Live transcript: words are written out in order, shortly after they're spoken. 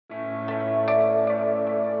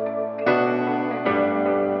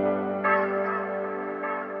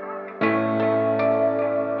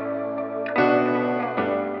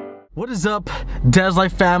is up, Des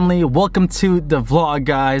Life family? Welcome to the vlog,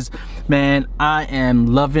 guys. Man, I am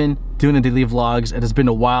loving doing the daily vlogs. It has been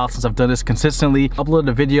a while since I've done this consistently. Uploaded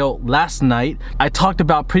a video last night. I talked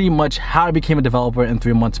about pretty much how I became a developer in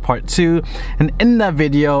 3 months part 2, and in that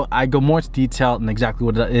video I go more into detail on exactly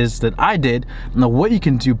what it is that I did and what you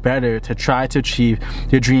can do better to try to achieve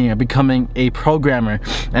your dream of becoming a programmer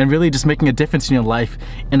and really just making a difference in your life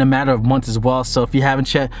in a matter of months as well. So if you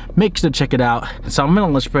haven't yet, make sure to check it out. So I'm in a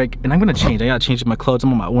lunch break and I'm gonna change. I gotta change my clothes.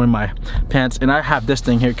 I'm wearing my pants, and I have this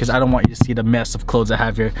thing here because I don't want you to see the mess of clothes I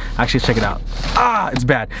have here. Actually, check it out. It's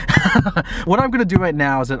bad. What I'm gonna do right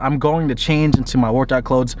now is that I'm going to change into my workout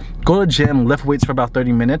clothes, go to the gym, lift weights for about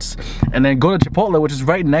 30 minutes, and then go to Chipotle, which is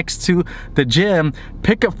right next to the gym,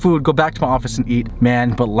 pick up food, go back to my office and eat.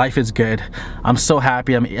 Man, but life is good. I'm so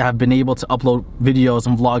happy I've been able to upload videos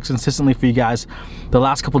and vlogs consistently for you guys the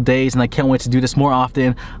last couple days, and I can't wait to do this more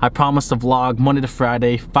often. I promise to vlog Monday to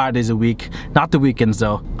Friday, 5 days a week, not the weekends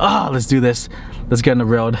though. Let's do this. Let's get on the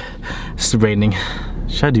road. It's raining.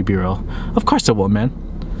 Should I do B-roll? Of course I will, man.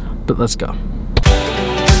 But let's go.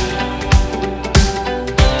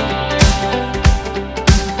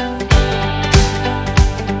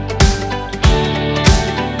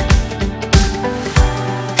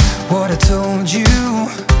 What I told you,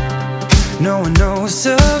 no one knows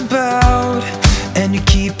about, and you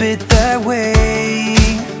keep it that way.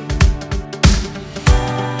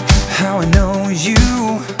 How I know you,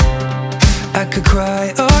 I could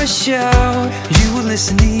cry or shout, you will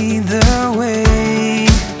listen either way.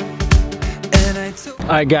 And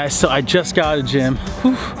Alright guys, so I just got out of the gym.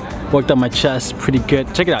 Whew. Worked on my chest pretty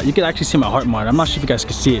good. Check it out, you can actually see my heart monitor. I'm not sure if you guys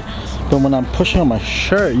can see it, but when I'm pushing on my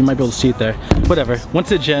shirt, you might be able to see it there. Whatever, went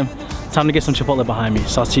to the gym, time to get some Chipotle behind me,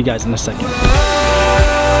 so I'll see you guys in a second.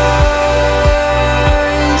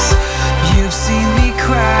 You've seen me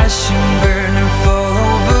crash and burn and fall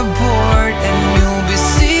overboard, and you'll be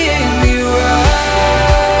seeing me rise.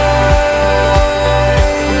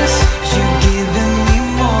 You've given me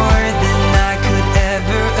more than I could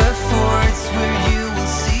ever afford, swear you will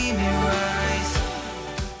see me rise.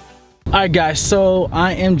 Alright guys, so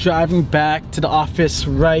I am driving back to the office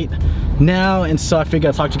right now, and so I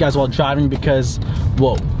figured I'd talk to you guys while driving because,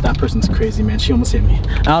 whoa, that person's crazy, man. She almost hit me.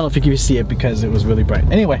 I don't know if you can see it because it was really bright.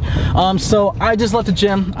 Anyway, so I just left the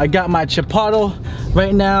gym. I got my Chipotle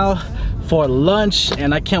right now for lunch,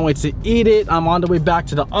 and I can't wait to eat it. I'm on the way back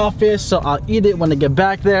to the office, so I'll eat it when I get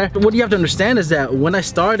back there. What you have to understand is that when I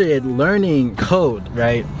started learning code,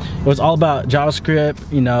 right, it was all about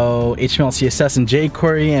JavaScript, you know, HTML, CSS, and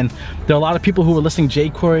jQuery, and there are a lot of people who were listing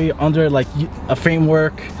jQuery under like a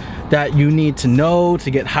framework that you need to know to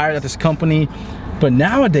get hired at this company. But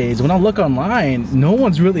nowadays, when I look online, no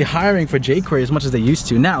one's really hiring for jQuery as much as they used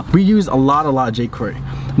to. Now, we use a lot of jQuery,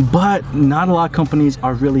 but not a lot of companies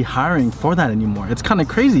are really hiring for that anymore. It's kind of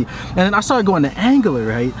crazy. And then I started going to Angular,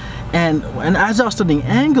 right? And as I was studying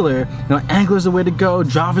Angular, you know, Angular's the way to go,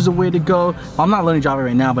 Java's the way to go. Well, I'm not learning Java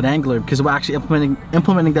right now, but Angular, because we're actually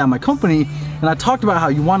implementing that in my company. And I talked about how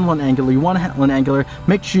you want to learn Angular, you want to learn Angular,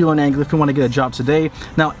 make sure you learn Angular if you want to get a job today.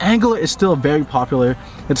 Now, Angular is still very popular,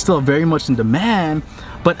 it's still very much in demand,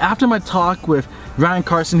 but after my talk with Ryan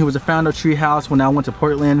Carson, who was the founder of Treehouse when I went to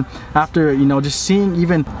Portland, after, you know, just seeing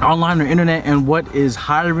even online or internet and what is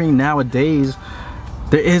hiring nowadays,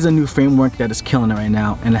 there is a new framework that is killing it right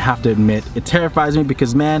now, and I have to admit, it terrifies me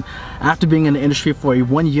because, man, after being in the industry for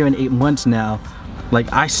 1 year and 8 months now,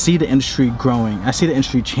 like, I see the industry growing, I see the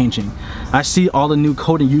industry changing. I see all the new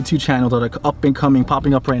coding YouTube channels that are up and coming,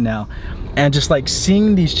 popping up right now, and just like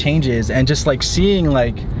seeing these changes and just like seeing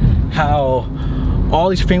like how all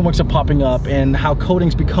these frameworks are popping up and how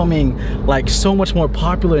coding's becoming like so much more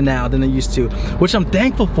popular now than they used to, which I'm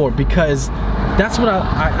thankful for, because that's what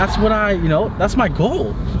I you know, that's my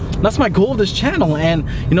goal. That's my goal of this channel. And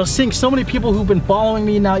you know, seeing so many people who've been following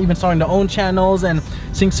me now, even starting their own channels, and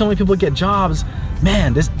seeing so many people get jobs,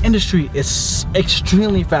 man, this industry is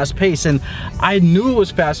extremely fast-paced. And I knew it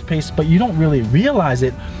was fast-paced, but you don't really realize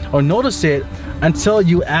it or notice it until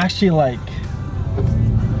you actually like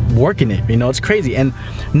working it, you know. It's crazy. And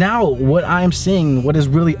now what I'm seeing, what is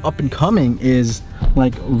really up and coming, is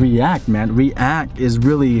like React, man. React is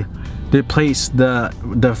really the place,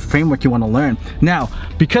 the framework you want to learn. Now,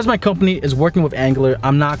 because my company is working with Angular,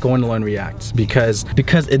 I'm not going to learn React because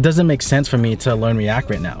it doesn't make sense for me to learn React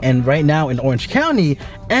right now. And right now in Orange County,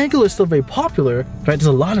 Angular is still very popular, right? There's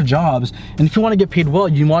a lot of jobs, and if you want to get paid well,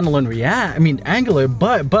 you want to learn Angular,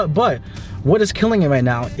 but what is killing it right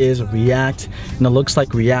now is React, and it looks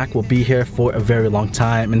like React will be here for a very long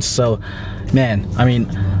time. And so, man, I mean,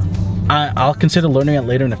 I'll consider learning it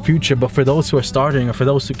later in the future, but for those who are starting or for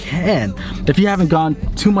those who can, if you haven't gone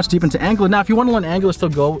too much deep into Angular, now if you want to learn Angular, still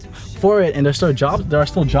go for it, and there are still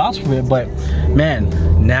jobs for it, but man,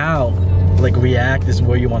 now like React is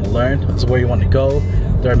where you want to learn, is where you want to go.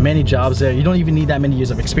 There are many jobs there. You don't even need that many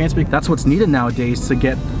years of experience, but that's what's needed nowadays to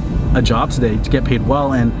get a job today, to get paid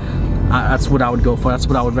well, and that's what I would go for. That's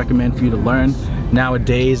what I would recommend for you to learn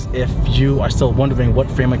nowadays. If you are still wondering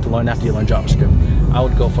what framework to learn after you learn JavaScript, I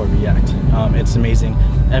would go for React. It's amazing.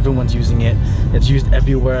 Everyone's using it. It's used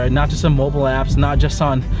everywhere, not just on mobile apps, not just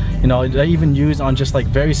on, you know, they even used on just like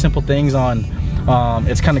very simple things on,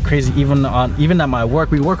 it's kind of crazy, even at my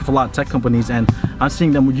work. We work with a lot of tech companies, and I'm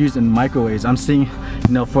seeing them used in microwaves. I'm seeing,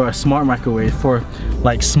 you know, for a smart microwave, for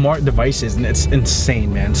like smart devices, and it's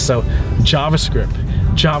insane, man. So JavaScript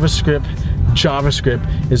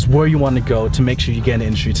is where you want to go to make sure you get in the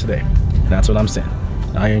industry today. That's what I'm saying.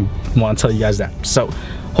 I want to tell you guys that. So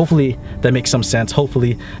hopefully that makes some sense.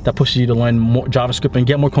 Hopefully that pushes you to learn more JavaScript and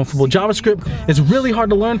get more comfortable. JavaScript is really hard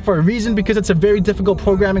to learn for a reason, because it's a very difficult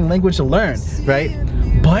programming language to learn, right?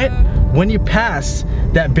 But when you pass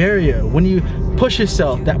that barrier, when you push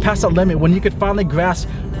yourself, past that limit, when you could finally grasp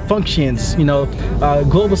functions, you know,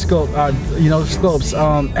 global scope, you know, scopes,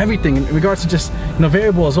 everything in regards to just, you know,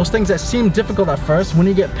 variables, those things that seem difficult at first, when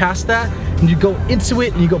you get past that and you go into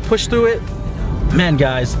it and you go push through it, man,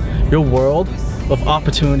 guys, your world of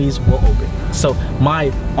opportunities will open. So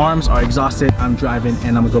my arms are exhausted. I'm driving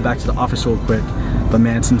and I'm gonna go back to the office real quick, but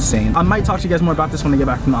man, it's insane. I might talk to you guys more about this when I get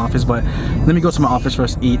back from the office, but let me go to my office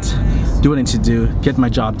first, eat, do what I need to do, get my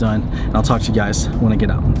job done, and I'll talk to you guys when I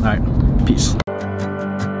get out. All right, peace.